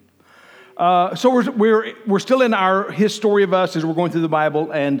So we're still in his story of us as we're going through the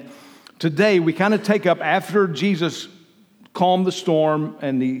Bible, and today we kind of take up after Jesus calmed the storm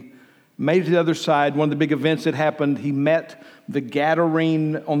and he made it to the other side. One of the big events that happened, he met the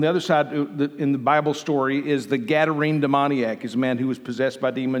Gadarene. On the other side in the Bible story is the Gadarene demoniac, is a man who was possessed by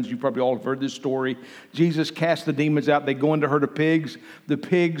demons. You probably all have heard this story. Jesus cast the demons out. They go into a herd of pigs. The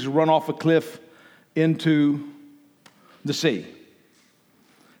pigs run off a cliff into the sea.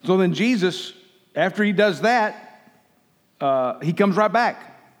 So then Jesus, after he does that, he comes right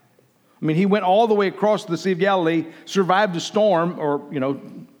back. I mean, he went all the way across the Sea of Galilee, survived the storm, or,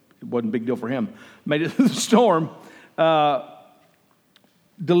 it wasn't a big deal for him, made it through the storm,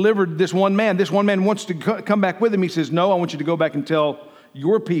 delivered this one man. This one man wants to come back with him. He says, no, I want you to go back and tell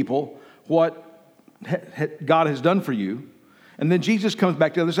your people what God has done for you. And then Jesus comes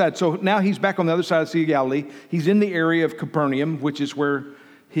back to the other side. So now he's back on the other side of the Sea of Galilee. He's in the area of Capernaum, which is where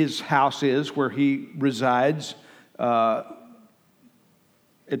his house is, where he resides at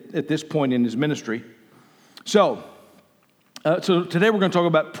this point in his ministry. So today we're going to talk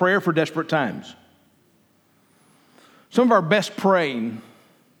about prayer for desperate times. Some of our best praying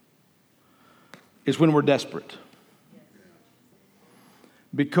is when we're desperate,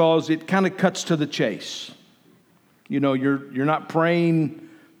 because it kind of cuts to the chase. You're not praying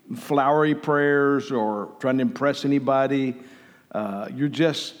flowery prayers or trying to impress anybody. You're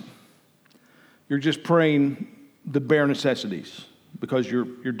just praying the bare necessities because you're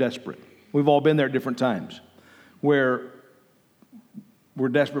desperate. We've all been there at different times where we're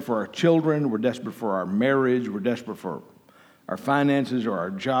desperate for our children, we're desperate for our marriage, we're desperate for our finances or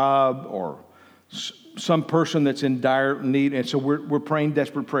our job or some person that's in dire need. And so we're praying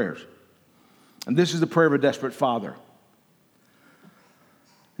desperate prayers. And this is the prayer of a desperate father.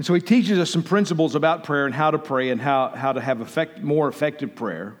 And so he teaches us some principles about prayer and how to pray and how to have more effective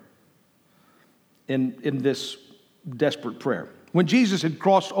prayer in this desperate prayer. When Jesus had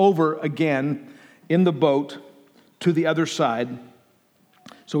crossed over again in the boat to the other side,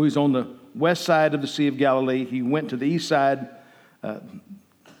 so he's on the west side of the Sea of Galilee. He went to the east side, the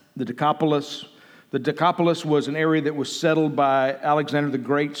Decapolis. The Decapolis was an area that was settled by Alexander the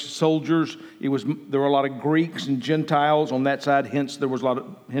Great's soldiers. There were a lot of Greeks and Gentiles on that side. Hence the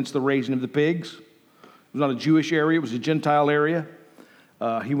raising of the pigs. It was not a Jewish area; it was a Gentile area.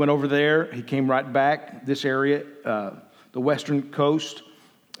 He went over there. He came right back. This area, the western coast,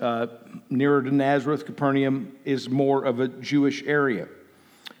 nearer to Nazareth, Capernaum, is more of a Jewish area.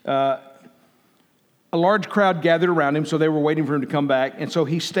 A large crowd gathered around him, so they were waiting for him to come back. And so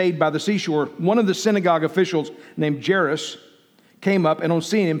he stayed by the seashore. One of the synagogue officials named Jairus came up and on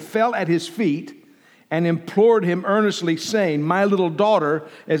seeing him fell at his feet and implored him earnestly, saying, "My little daughter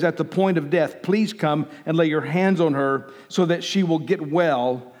is at the point of death. Please come and lay your hands on her so that she will get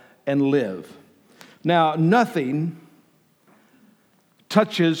well and live." Now, nothing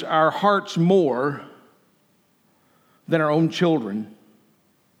touches our hearts more than our own children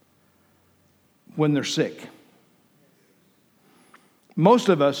when they're sick. Most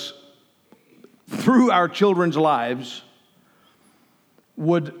of us, through our children's lives,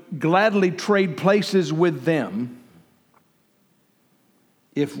 would gladly trade places with them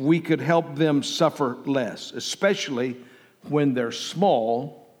if we could help them suffer less, especially when they're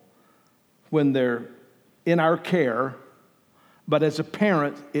small, when they're in our care. But as a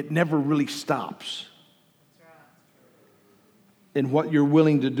parent, it never really stops in what you're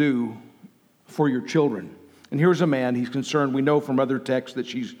willing to do for your children. And here's a man, he's concerned. We know from other texts that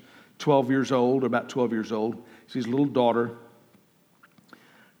she's 12 years old, about 12 years old. She's a little daughter.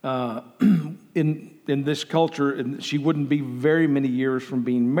 In this culture, and she wouldn't be very many years from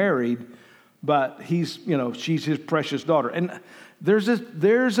being married, but she's his precious daughter. And there's a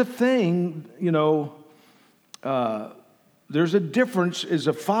thing, there's a difference as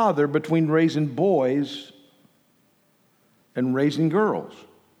a father between raising boys and raising girls.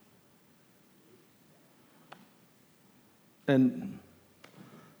 And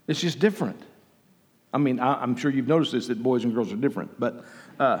it's just different. I mean, I'm sure you've noticed this, that boys and girls are different, but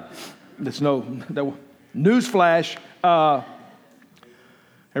there's no newsflash.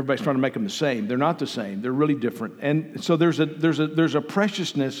 Everybody's trying to make them the same. They're not the same. They're really different. And so there's a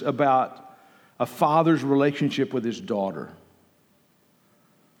preciousness about a father's relationship with his daughter.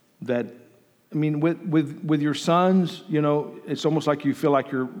 That, I mean, with your sons, it's almost like you feel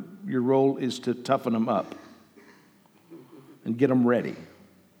like your role is to toughen them up and get them ready.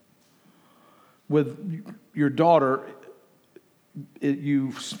 With your daughter,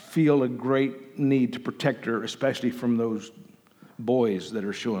 you feel a great need to protect her, especially from those boys that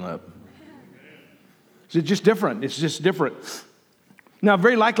are showing up. It's just different. It's just different. Now,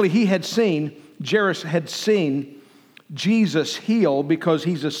 very likely Jairus had seen Jesus heal because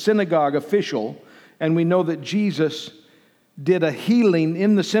he's a synagogue official, and we know that Jesus did a healing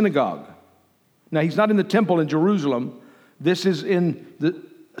in the synagogue. Now, he's not in the temple in Jerusalem. This is in the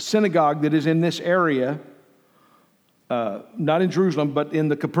synagogue that is in this area, not in Jerusalem, but in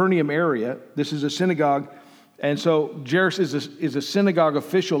the Capernaum area. This is a synagogue, and so Jairus is a synagogue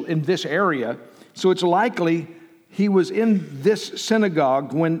official in this area. So it's likely he was in this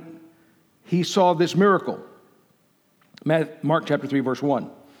synagogue when he saw this miracle. Mark chapter 3, verse 1.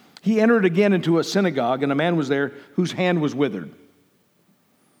 He entered again into a synagogue, and a man was there whose hand was withered.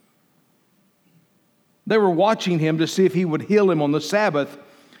 They were watching him to see if he would heal him on the Sabbath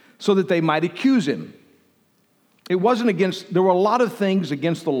so that they might accuse him. There were a lot of things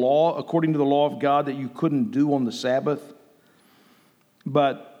against the law, according to the law of God, that you couldn't do on the Sabbath.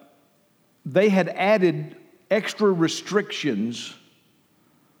 But they had added extra restrictions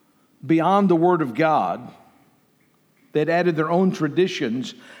beyond the Word of God. They'd added their own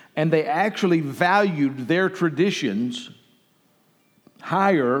traditions, and they actually valued their traditions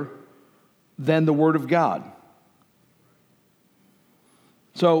higher than the Word of God.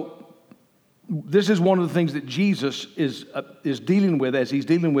 So this is one of the things that Jesus is dealing with as he's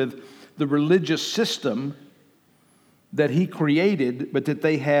dealing with the religious system that he created, but that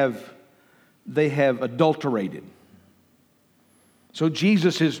they have adulterated. So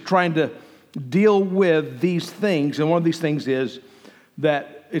Jesus is trying to deal with these things, and one of these things is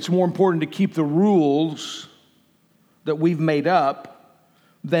that it's more important to keep the rules that we've made up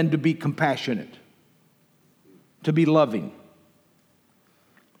than to be compassionate, to be loving.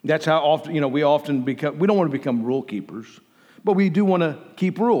 That's how often, we don't want to become rule keepers, but we do want to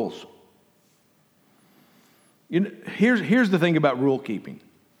keep rules. Here's the thing about rule keeping.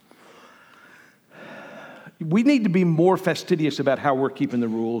 We need to be more fastidious about how we're keeping the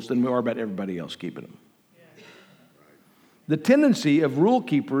rules than we are about everybody else keeping them. The tendency of rule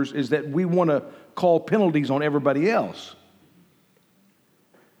keepers is that we want to call penalties on everybody else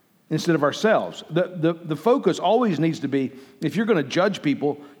instead of ourselves. The focus always needs to be, if you're going to judge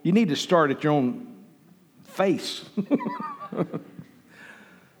people, you need to start at your own face.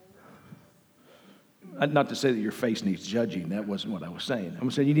 Not to say that your face needs judging. That wasn't what I was saying.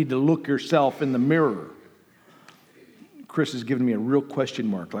 I'm saying you need to look yourself in the mirror. Chris has given me a real question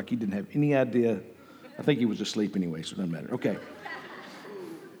mark, like he didn't have any idea. I think he was asleep anyway, so it doesn't matter. Okay.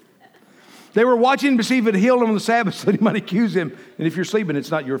 They were watching to see if it healed him on the Sabbath so they might accuse him. And if you're sleeping, it's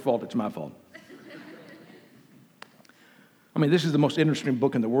not your fault, it's my fault. I mean, this is the most interesting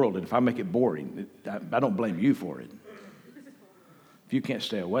book in the world, and if I make it boring, I don't blame you for it. If you can't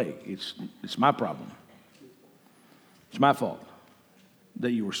stay awake, it's my problem. It's my fault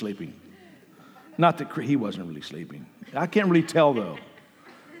that you were sleeping. Not that he wasn't really sleeping. I can't really tell, though.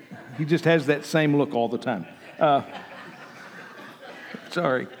 He just has that same look all the time.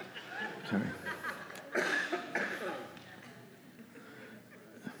 Sorry.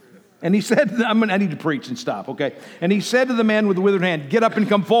 And he said, I need to preach and stop, okay? And he said to the man with the withered hand, get up and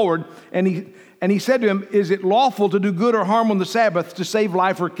come forward. And he said to him, is it lawful to do good or harm on the Sabbath, to save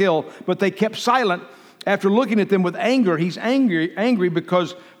life or kill? But they kept silent. After looking at them with anger, he's angry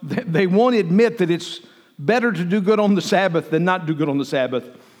because they won't admit that it's better to do good on the Sabbath than not do good on the Sabbath.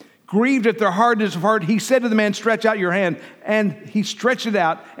 Grieved at their hardness of heart, he said to the man, stretch out your hand. And he stretched it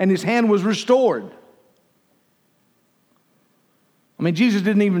out, and his hand was restored. I mean, Jesus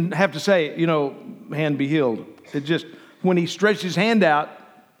didn't even have to say, hand be healed. It just, when he stretched his hand out,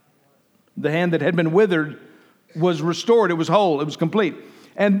 the hand that had been withered was restored. It was whole. It was complete.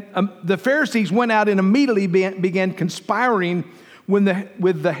 And the Pharisees went out and immediately began conspiring with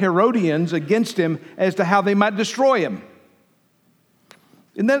the Herodians against him as to how they might destroy him.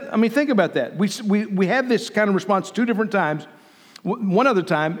 And think about that. We have this kind of response two different times. One other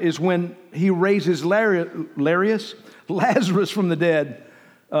time is when he raises Lazarus from the dead.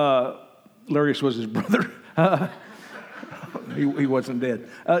 Lazarus was his brother. He wasn't dead.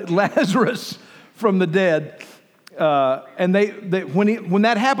 Lazarus from the dead. And when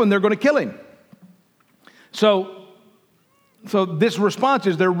that happened, they're going to kill him. So this response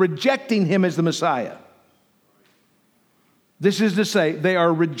is they're rejecting him as the Messiah. This is to say, they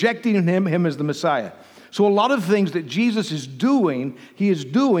are rejecting him as the Messiah. So a lot of things that Jesus is doing, he is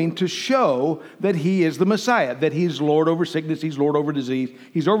doing to show that he is the Messiah, that he's Lord over sickness, he's Lord over disease,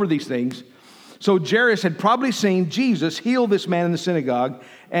 he's over these things. So Jairus had probably seen Jesus heal this man in the synagogue,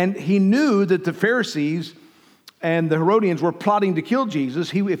 and he knew that the Pharisees and the Herodians were plotting to kill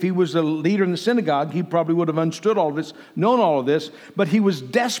Jesus. If he was a leader in the synagogue, he probably would have understood all of this, known all of this, but he was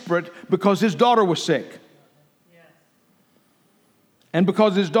desperate because his daughter was sick. And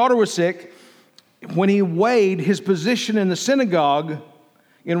because his daughter was sick, when he weighed his position in the synagogue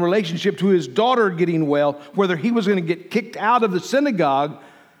in relationship to his daughter getting well, whether he was going to get kicked out of the synagogue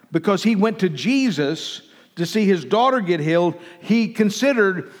because he went to Jesus to see his daughter get healed, he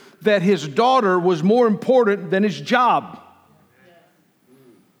considered that his daughter was more important than his job.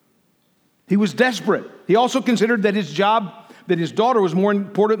 He was desperate. He also considered that his job, that his daughter was more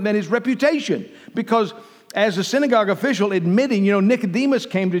important than his reputation. Because as a synagogue official admitting, Nicodemus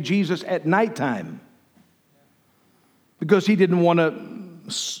came to Jesus at nighttime because he didn't want to,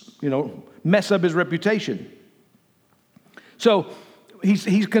 mess up his reputation. So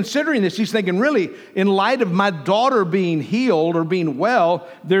he's considering this. He's thinking, really, in light of my daughter being healed or being well,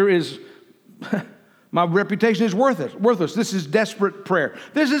 my reputation is worthless. This is desperate prayer.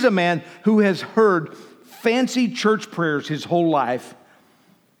 This is a man who has heard fancy church prayers his whole life.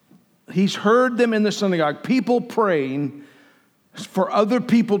 He's heard them in the synagogue, people praying for other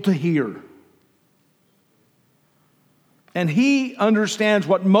people to hear. And he understands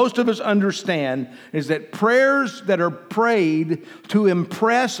what most of us understand is that prayers that are prayed to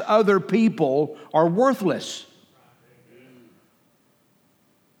impress other people are worthless.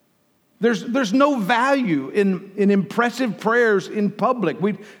 There's no value in impressive prayers in public.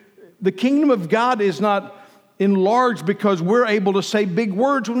 The kingdom of God is not enlarged because we're able to say big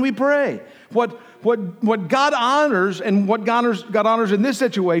words when we pray. What God honors and what God honors in this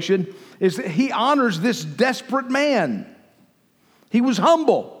situation is that he honors this desperate man. He was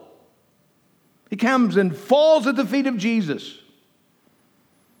humble. He comes and falls at the feet of Jesus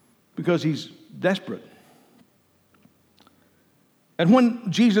because he's desperate. And when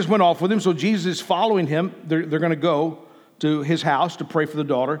Jesus went off with him, so Jesus is following him, they're going to go to his house to pray for the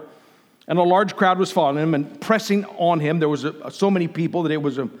daughter. And a large crowd was following him and pressing on him. There was so many people that it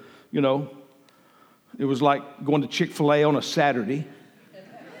was like going to Chick-fil-A on a Saturday,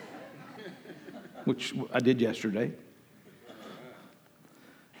 which I did yesterday.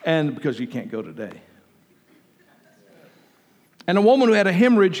 And because you can't go today. And a woman who had a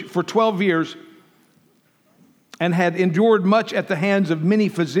hemorrhage for 12 years and had endured much at the hands of many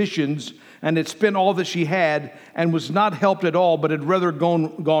physicians and had spent all that she had and was not helped at all, but had rather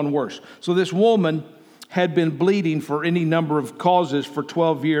gone worse. So this woman had been bleeding for any number of causes for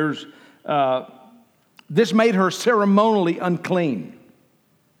 12 years. This made her ceremonially unclean,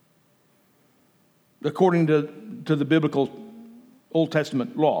 according to the biblical Old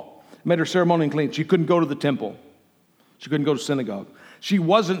Testament law. It made her ceremonially unclean. She couldn't go to the temple. She couldn't go to synagogue. She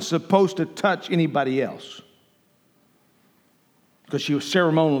wasn't supposed to touch anybody else because she was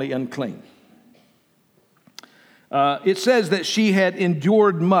ceremonially unclean. It says that she had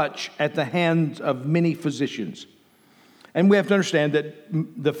endured much at the hands of many physicians. And we have to understand that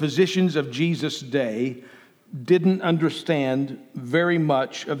the physicians of Jesus' day didn't understand very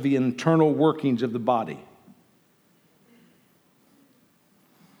much of the internal workings of the body.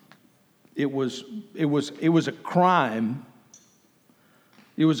 It was a crime.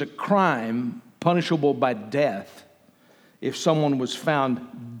 It was a crime punishable by death if someone was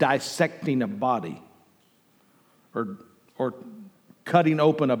found dissecting a body or cutting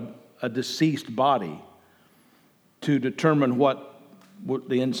open a deceased body to determine what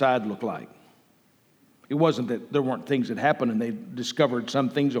the inside looked like. It wasn't that there weren't things that happened and they discovered some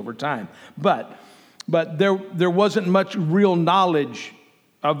things over time, but there wasn't much real knowledge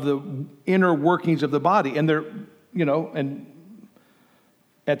of the inner workings of the body, and and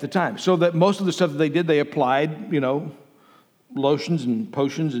at the time, so that most of the stuff that they did, they applied, lotions and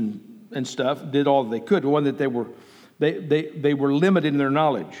potions and stuff, did all they could. The one that they were limited in their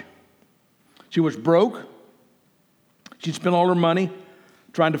knowledge. She was broke. She'd spent all her money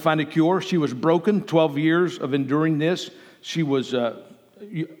trying to find a cure. She was broken. 12 years of enduring this. She was,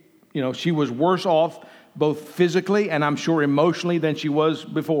 she was worse off both physically and I'm sure emotionally than she was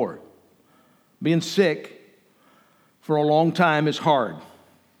before. Being sick for a long time is hard.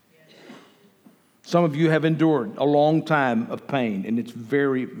 Some of you have endured a long time of pain, and it's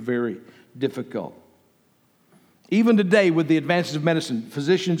very, very difficult. Even today, with the advances of medicine,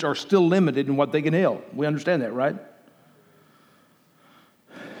 physicians are still limited in what they can heal. We understand that, right?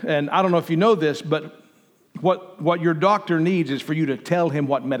 And I don't know if you know this, but what your doctor needs is for you to tell him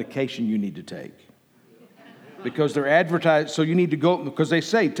what medication you need to take. Because they're advertised, so you need to go, because they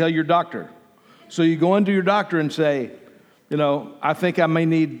say, tell your doctor. So you go into your doctor and say, I think I may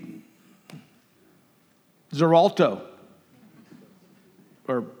need Xarelto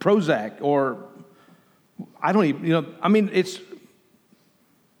or Prozac or I don't even, it's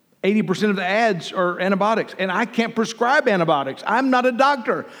 80% of the ads are antibiotics, and I can't prescribe antibiotics. I'm not a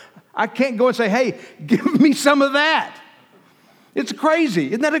doctor. I can't go and say, hey, give me some of that. It's crazy.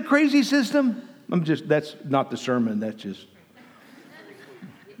 Isn't that a crazy system? That's not the sermon. That's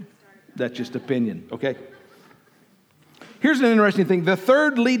just opinion, okay? Here's an interesting thing. The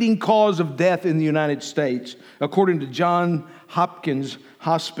third leading cause of death in the United States, according to Johns Hopkins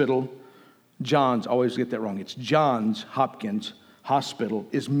Hospital, I always get that wrong. It's Johns Hopkins Hospital,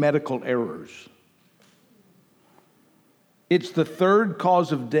 is medical errors. It's the third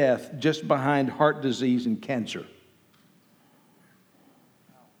cause of death, just behind heart disease and cancer.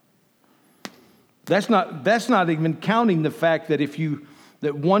 That's not even counting the fact that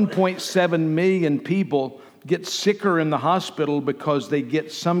that 1.7 million people get sicker in the hospital because they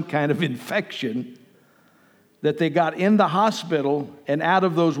get some kind of infection that they got in the hospital, and out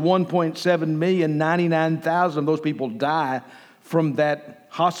of those 1.7 million, 99,000 of those people die from that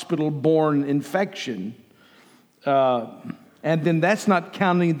hospital-borne infection. And then that's not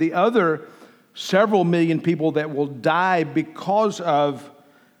counting the other several million people that will die because of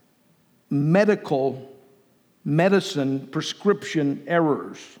medicine prescription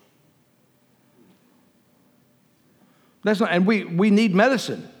errors. And we need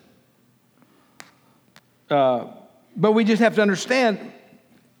medicine. But we just have to understand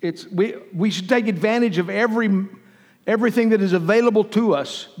we should take advantage of everything that is available to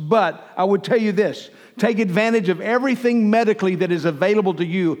us. But I would tell you this: take advantage of everything medically that is available to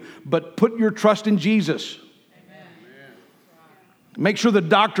you, but put your trust in Jesus. Amen. Make sure the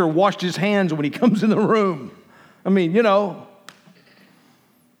doctor washed his hands when he comes in the room. I mean,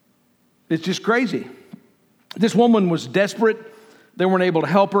 it's just crazy. This woman was desperate. They weren't able to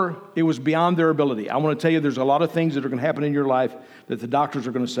help her. It was beyond their ability. I want to tell you, there's a lot of things that are going to happen in your life that the doctors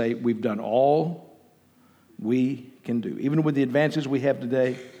are going to say, we've done all we can do. Even with the advances we have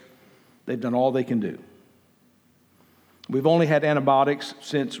today, they've done all they can do. We've only had antibiotics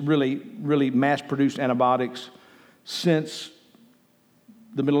since really mass-produced antibiotics since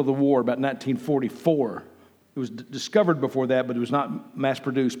the middle of the war, about 1944. It was discovered before that, but it was not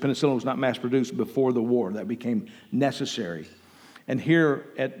mass-produced. Penicillin was not mass-produced before the war. That became necessary. And here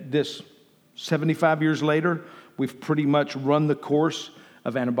at this 75 years later, we've pretty much run the course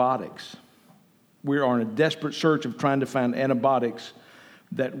of antibiotics. We are in a desperate search of trying to find antibiotics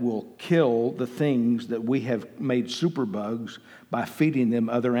that will kill the things that we have made superbugs by feeding them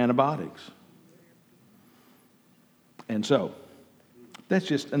other antibiotics. And so, that's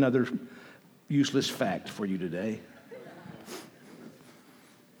just another useless fact for you today.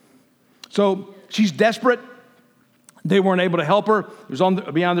 So, she's desperate. They weren't able to help her. It was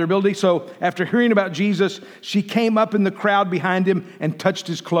beyond their ability. So, after hearing about Jesus, she came up in the crowd behind him and touched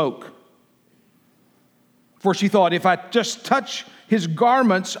his cloak. For she thought, if I just touch his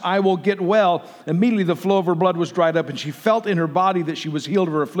garments, I will get well. Immediately the flow of her blood was dried up, and she felt in her body that she was healed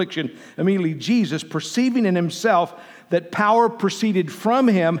of her affliction. Immediately Jesus, perceiving in himself that power proceeded from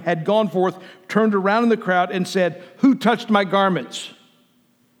him, had gone forth, turned around in the crowd, and said, "Who touched my garments?"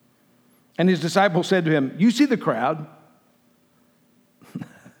 And his disciples said to him, "You see the crowd."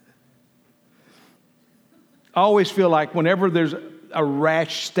 I always feel like whenever there's a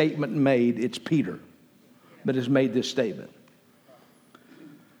rash statement made, it's Peter that has made this statement.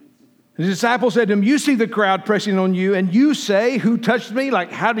 His disciples said to him, "You see the crowd pressing on you, and you say, 'Who touched me?'"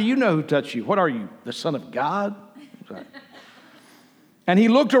 Like, how do you know who touched you? What are you, the Son of God? Sorry. And he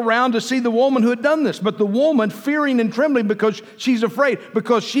looked around to see the woman who had done this. But the woman, fearing and trembling because she's afraid,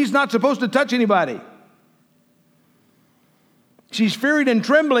 because she's not supposed to touch anybody. She's fearing and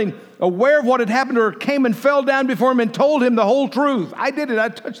trembling, aware of what had happened to her, came and fell down before him and told him the whole truth. "I did it. I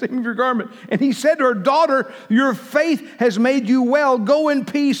touched the hem of your garment." And he said to her, "Daughter, your faith has made you well. Go in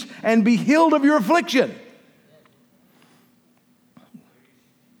peace and be healed of your affliction."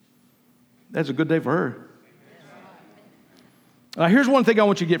 That's a good day for her. Now, here's one thing I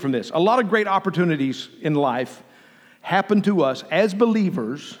want you to get from this. A lot of great opportunities in life happen to us as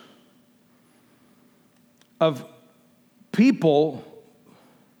believers of people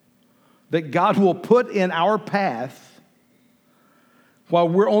that God will put in our path while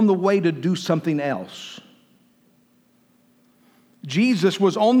we're on the way to do something else. Jesus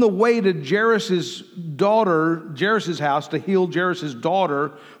was on the way to Jairus' house to heal Jairus'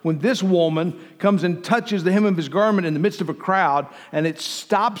 daughter, when this woman comes and touches the hem of his garment in the midst of a crowd, and it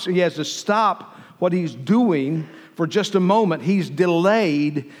stops. He has to stop what he's doing for just a moment. He's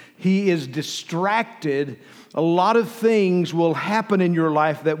delayed. He is distracted. A lot of things will happen in your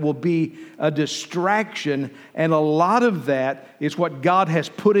life that will be a distraction, and a lot of that is what God has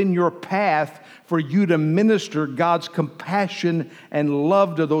put in your path for you to minister God's compassion and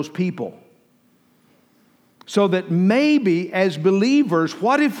love to those people. So that maybe as believers,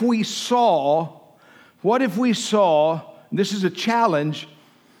 what if we saw this is a challenge,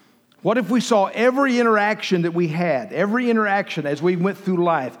 what if we saw every interaction that we had, every interaction as we went through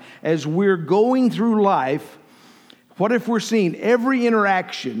life, as we're going through life, what if we're seeing every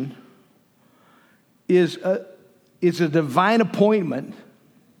interaction is a divine appointment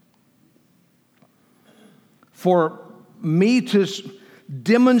for me to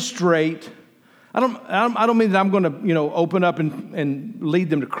demonstrate. I don't mean that I'm going to, open up and lead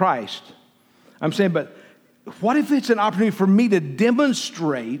them to Christ. I'm saying, but what if it's an opportunity for me to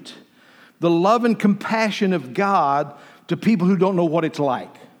demonstrate the love and compassion of God to people who don't know what it's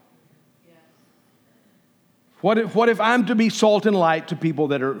like? What if I'm to be salt and light to people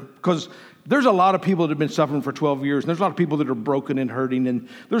that are, because there's a lot of people that have been suffering for 12 years, and there's a lot of people that are broken and hurting, and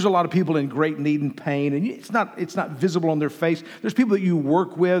there's a lot of people in great need and pain, and it's not visible on their face. There's people that you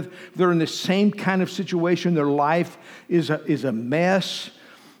work with, they're in the same kind of situation. Their life is a mess.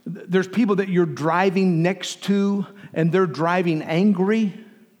 There's people that you're driving next to, and they're driving angry,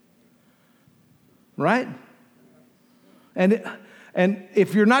 right? And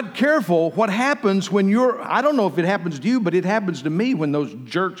if you're not careful, what happens when I don't know if it happens to you, but it happens to me when those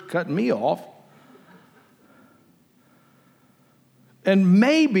jerks cut me off. And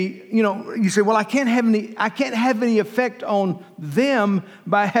maybe, you say, well, I can't have any effect on them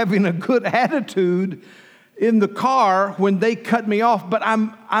by having a good attitude in the car when they cut me off, but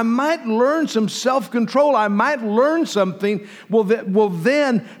I might learn some self-control. I might learn something. Well,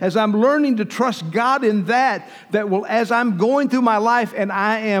 then, as I'm learning to trust God in that will, as I'm going through my life and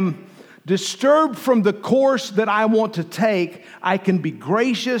I am disturbed from the course that I want to take, I can be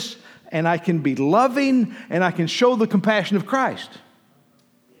gracious and I can be loving and I can show the compassion of Christ.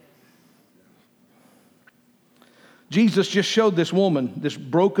 Jesus just showed this woman, this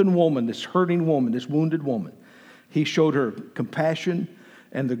broken woman, this hurting woman, this wounded woman. He showed her compassion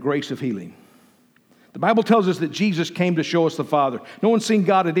and the grace of healing. The Bible tells us that Jesus came to show us the Father. No one's seen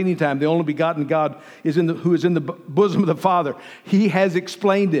God at any time. The only begotten God who is in the bosom of the Father. He has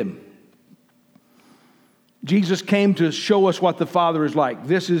explained him. Jesus came to show us what the Father is like.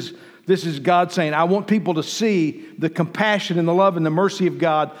 This is God saying, I want people to see the compassion and the love and the mercy of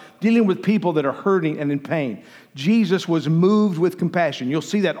God dealing with people that are hurting and in pain. Jesus was moved with compassion. You'll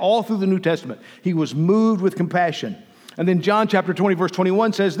see that all through the New Testament. He was moved with compassion. And then John chapter 20, verse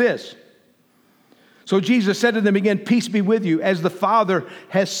 21 says this. So Jesus said to them again, peace be with you. As the Father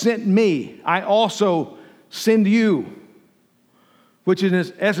has sent me, I also send you. Which is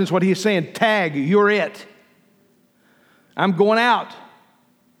in essence what he is saying, tag, you're it. I'm going out.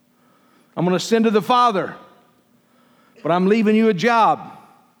 I'm going to send to the Father. But I'm leaving you a job.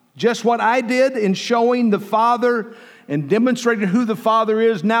 Just what I did in showing the Father and demonstrating who the Father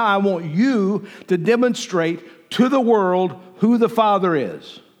is, now I want you to demonstrate to the world who the Father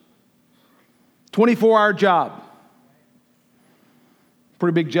is. 24-hour job.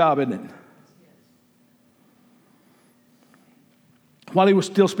 Pretty big job, isn't it? While he was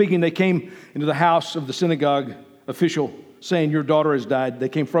still speaking, they came into the house of the synagogue official saying, your daughter has died. They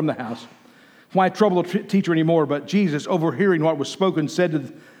came from the house. Why trouble the teacher anymore? But Jesus, overhearing what was spoken,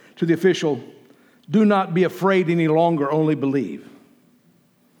 said to the official, do not be afraid any longer, only believe.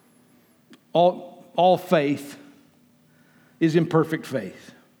 All faith is imperfect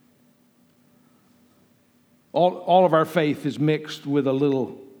faith. All of our faith is mixed with a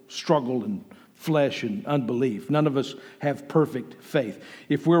little struggle and flesh and unbelief. None of us have perfect faith.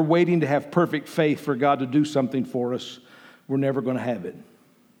 If we're waiting to have perfect faith for God to do something for us, we're never going to have it.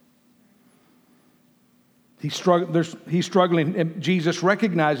 He's struggling, and Jesus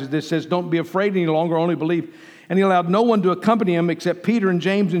recognizes this, says, don't be afraid any longer, only believe. And he allowed no one to accompany him except Peter and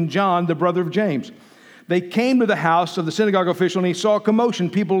James and John, the brother of James. They came to the house of the synagogue official, and he saw a commotion,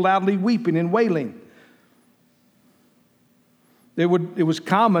 people loudly weeping and wailing. It was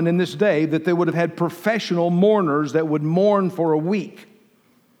common in this day that they would have had professional mourners that would mourn for a week.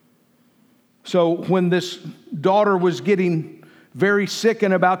 So when this daughter was getting very sick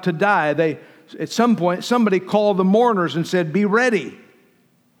and about to die, at some point, somebody called the mourners and said, be ready.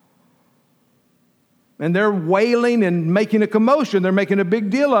 And they're wailing and making a commotion. They're making a big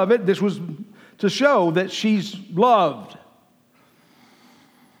deal of it. This was to show that she's loved.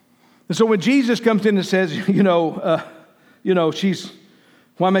 And so when Jesus comes in and says,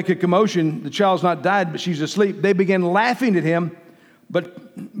 why make a commotion? The child's not died, but she's asleep. They began laughing at him,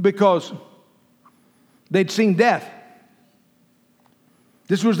 but because they'd seen death.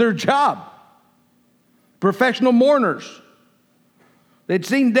 This was their job. Professional mourners. They'd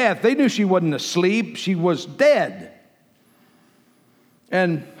seen death. They knew she wasn't asleep. She was dead.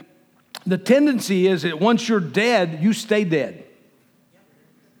 And the tendency is that once you're dead, you stay dead.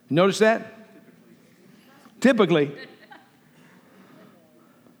 Notice that? Typically.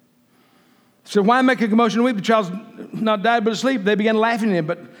 So why make a commotion and weep? The child's not died but asleep. They began laughing at him.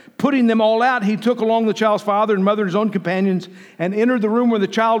 But putting them all out, he took along the child's father and mother and his own companions and entered the room where the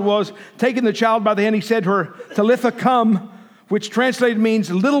child was. Taking the child by the hand, he said to her, Talitha cum, which translated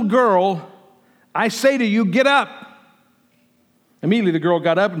means, little girl, I say to you, get up. Immediately the girl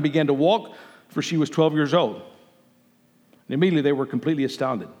got up and began to walk, for she was 12 years old. And immediately they were completely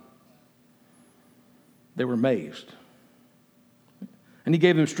astounded. They were amazed. And he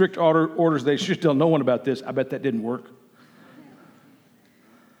gave them strict orders. They should tell no one about this. I bet that didn't work.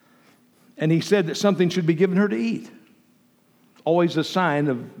 And he said that something should be given her to eat. Always a sign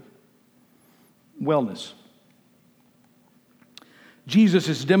of wellness. Jesus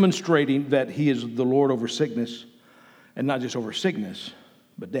is demonstrating that he is the Lord over sickness, and not just over sickness,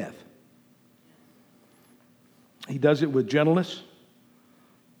 but death. He does it with gentleness,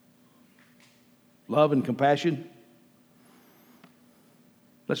 love, and compassion.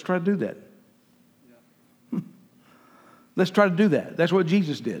 Let's try to do that. Let's try to do that. That's what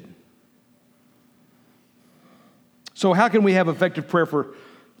Jesus did. So how can we have effective prayer for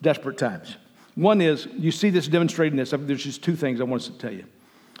desperate times? One is, you see this demonstrating this. There's just two things I want to tell you.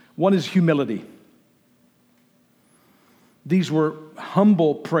 One is humility. These were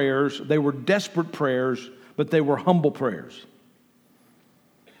humble prayers. They were desperate prayers, but they were humble prayers.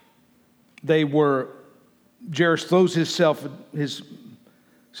 They were, Jairus throws himself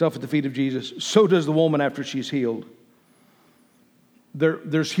at the feet of Jesus. So does the woman after she's healed.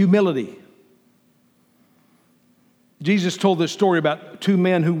 There's humility. Jesus told this story about two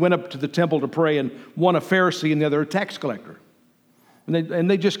men who went up to the temple to pray, and one a Pharisee and the other a tax collector.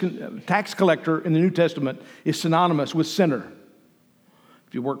 Tax collector in the New Testament is synonymous with sinner.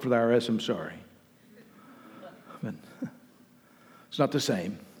 If you work for the IRS, I'm sorry. But it's not the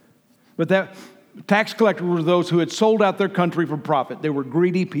same. But that tax collector were those who had sold out their country for profit. They were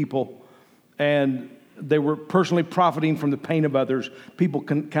greedy people, and they were personally profiting from the pain of others. People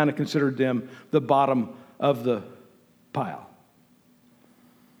kind of considered them the bottom of the pile.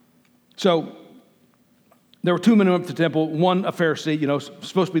 So there were two men who went up to the temple. One a Pharisee,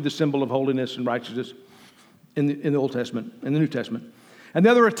 supposed to be the symbol of holiness and righteousness in the Old Testament, in the New Testament. And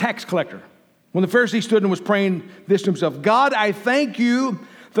the other a tax collector. When the Pharisee stood and was praying this to himself, God, I thank you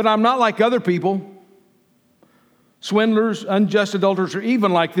that I'm not like other people, swindlers, unjust adulterers, or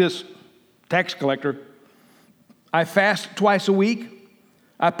even like this tax collector. I fast twice a week.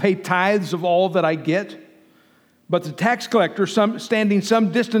 I pay tithes of all that I get. But the tax collector, standing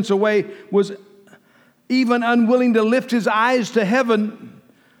some distance away, was even unwilling to lift his eyes to heaven,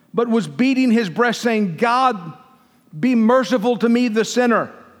 but was beating his breast, saying, God, be merciful to me, the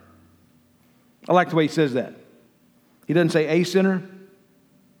sinner. I like the way he says that. He doesn't say a sinner.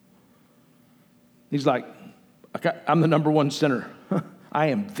 He's like, I'm the number one sinner. I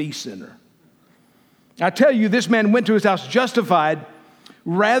am the sinner. I tell you, this man went to his house justified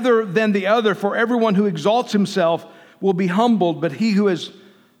rather than the other, for everyone who exalts himself will be humbled, but he who has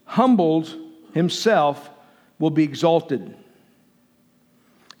humbled himself will be exalted.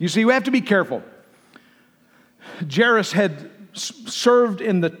 You see, we have to be careful. Jairus had served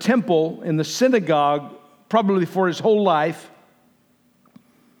in the temple, in the synagogue, probably for his whole life.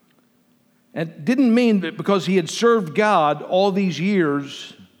 And didn't mean that because he had served God all these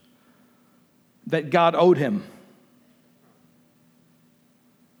years that God owed him.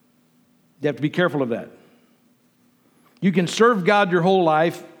 You have to be careful of that. You can serve God your whole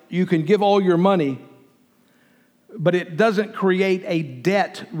life. You can give all your money. But it doesn't create a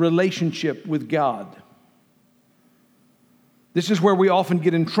debt relationship with God. This is where we often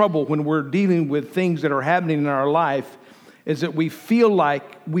get in trouble when we're dealing with things that are happening in our life, is that we feel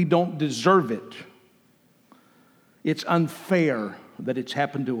like we don't deserve it. It's unfair that it's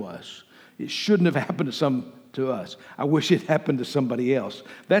happened to us. It shouldn't have happened to us. I wish it happened to somebody else.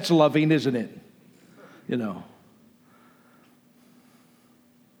 That's loving, isn't it?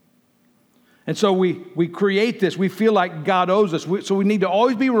 And so we create this. We feel like God owes us. So we need to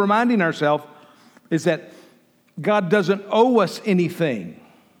always be reminding ourselves is that God doesn't owe us anything.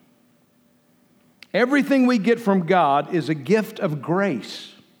 Everything we get from God is a gift of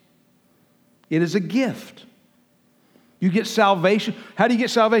grace. It is a gift. You get salvation. How do you get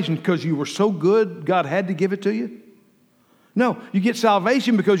salvation? Because you were so good, God had to give it to you? No, you get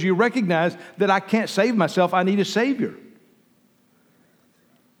salvation because you recognize that I can't save myself. I need a Savior.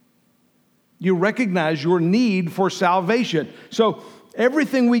 You recognize your need for salvation. So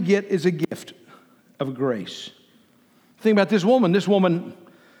everything we get is a gift of grace. Think about this woman. This woman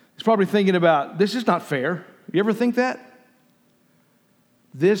is probably thinking about, this is not fair. You ever think that?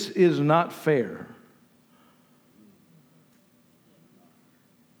 This is not fair.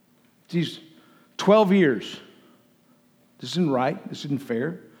 She's 12 years. This isn't right. This isn't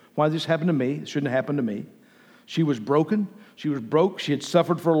fair. Why did this happen to me? It shouldn't have happened to me. She was broken. She was broke. She had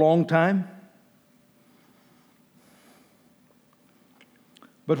suffered for a long time.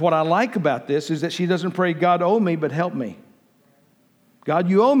 But what I like about this is that she doesn't pray, God, owe me, but help me. God,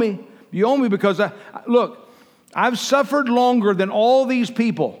 you owe me. You owe me because, look, I've suffered longer than all these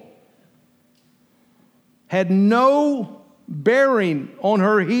people. Had no bearing on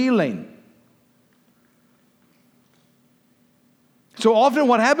her healing. So often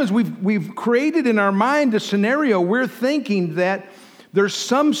what happens, we've created in our mind a scenario. We're thinking that there's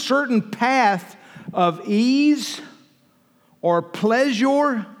some certain path of ease or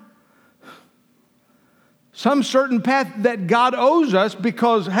pleasure, some certain path that God owes us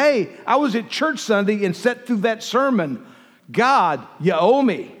because, hey, I was at church Sunday and sat through that sermon. God, you owe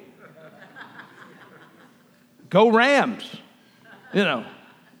me. Go Rams. You know.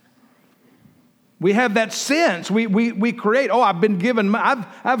 We have that sense. We create, I've been given,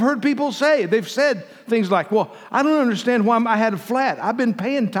 I've heard people say, they've said things like, well, I don't understand why I had a flat. I've been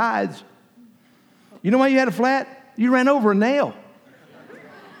paying tithes. You know why you had a flat? You ran over a nail.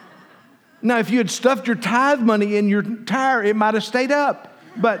 Now, if you had stuffed your tithe money in your tire, it might have stayed up.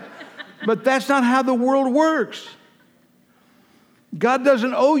 But that's not how the world works. God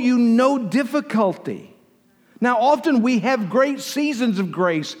doesn't owe you no difficulty. Now, often we have great seasons of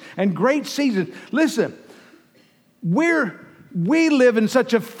grace and great seasons. Listen, we live in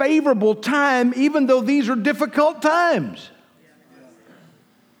such a favorable time, even though these are difficult times.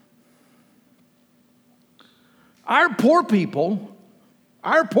 Our poor people,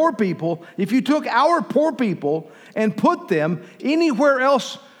 if you took our poor people and put them anywhere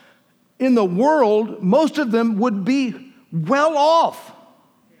else in the world, most of them would be well off.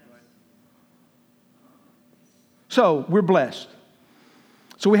 So we're blessed.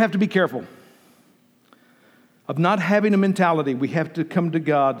 So we have to be careful of not having a mentality. We have to come to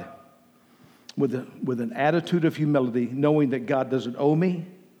God with an attitude of humility, knowing that God doesn't owe me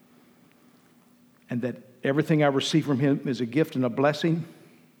and that everything I receive from Him is a gift and a blessing.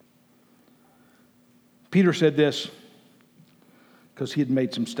 Peter said this because he had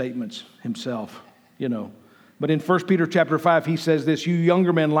made some statements himself, But in 1 Peter chapter 5, he says this, you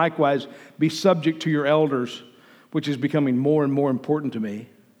younger men likewise be subject to your elders, which is becoming more and more important to me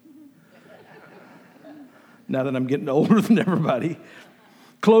now that I'm getting older than everybody.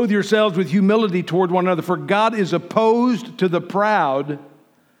 Clothe yourselves with humility toward one another, for God is opposed to the proud,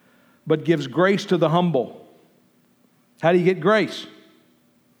 but gives grace to the humble. How do you get grace?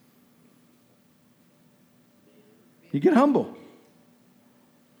 You get humble.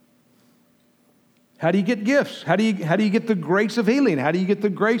 How do you get gifts? How do you get the grace of healing? How do you get the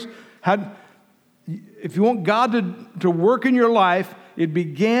grace? If you want God to work in your life, it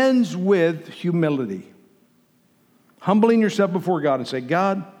begins with humility. Humbling yourself before God and say,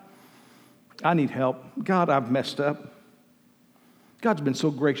 God, I need help. God, I've messed up. God's been so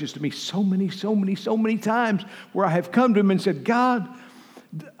gracious to me so many times where I have come to Him and said, God,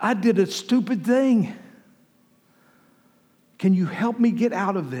 I did a stupid thing. Can you help me get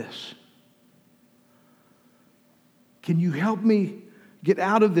out of this? Can you help me get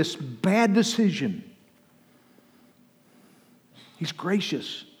out of this bad decision? He's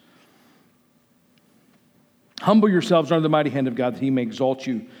gracious. Humble yourselves under the mighty hand of God that He may exalt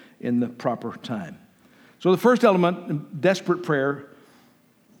you in the proper time. So the first element in desperate prayer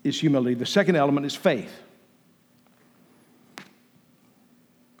is humility. The second element is faith.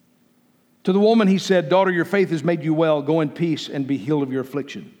 To the woman He said, daughter, your faith has made you well. Go in peace and be healed of your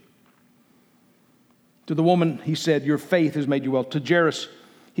affliction. To the woman He said, your faith has made you well. To Jairus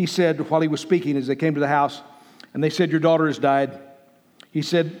He said, while He was speaking, as they came to the house, and they said, your daughter has died.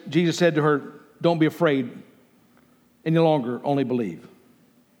 Jesus said to her, don't be afraid any longer, only believe.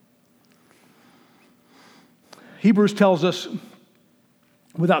 Hebrews tells us,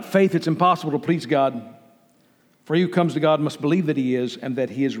 without faith it's impossible to please God. For he who comes to God must believe that He is, and that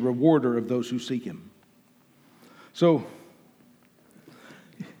He is a rewarder of those who seek Him. So,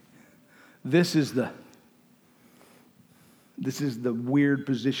 this is the weird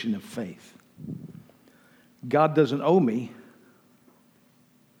position of faith. God doesn't owe me,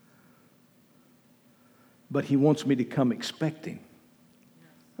 but He wants me to come expecting.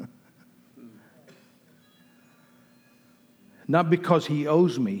 Not because He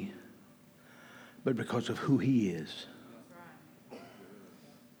owes me, but because of who He is.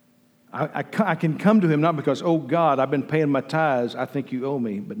 I can come to Him not because, oh God, I've been paying my tithes, I think you owe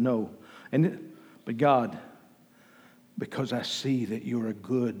me, but no. But God, because I see that you're a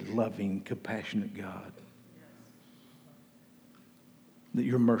good, loving, compassionate God. That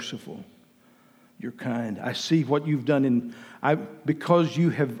you're merciful. You're kind. I see what you've done, because you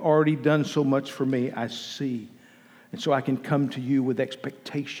have already done so much for me, I see. And so I can come to you with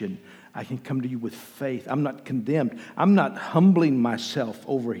expectation. I can come to you with faith. I'm not condemned. I'm not humbling myself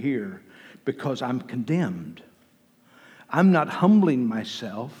over here because I'm condemned. I'm not humbling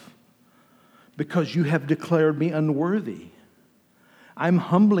myself because you have declared me unworthy. I'm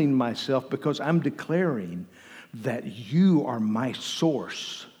humbling myself because I'm declaring that you are my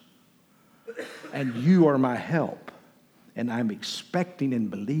source and you are my help. And I'm expecting and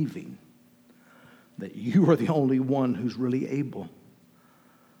believing that you are the only one who's really able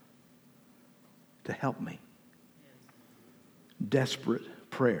to help me. Desperate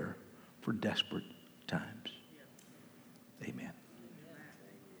prayer for desperate times. Amen.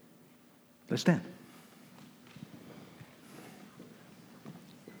 Let's stand.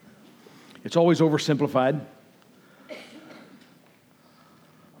 It's always oversimplified.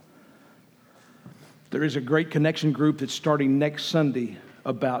 There is a great connection group that's starting next Sunday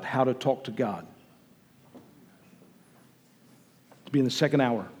about how to talk to God. It'll be in the second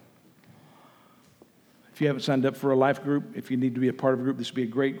hour. If you haven't signed up for a life group, if you need to be a part of a group, this would be a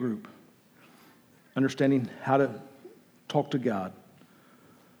great group. Understanding how to talk to God.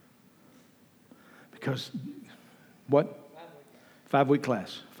 Because, what? 5-week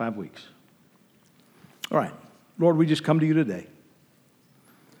class, 5 weeks. All right. Lord, we just come to you today.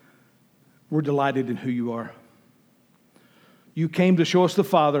 We're delighted in who you are. You came to show us the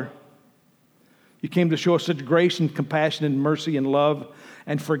Father. You came to show us such grace and compassion and mercy and love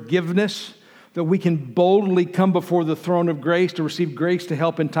and forgiveness that we can boldly come before the throne of grace to receive grace to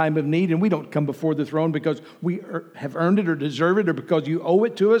help in time of need. And we don't come before the throne because we have earned it or deserve it or because you owe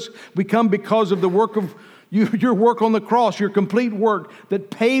it to us. We come because of the work of your work on the cross, your complete work that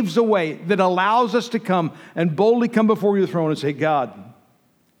paves the way, that allows us to come and boldly come before your throne and say, God,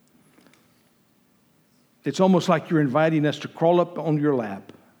 it's almost like you're inviting us to crawl up on your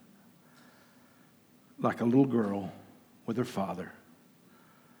lap like a little girl with her father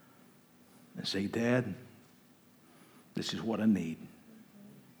and say, Dad, this is what I need.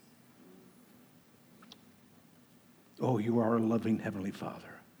 Oh, you are a loving Heavenly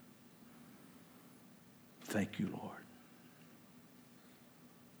Father. Thank you, Lord.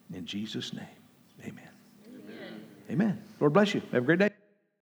 In Jesus' name, amen. Amen. Amen. Lord bless you. Have a great day.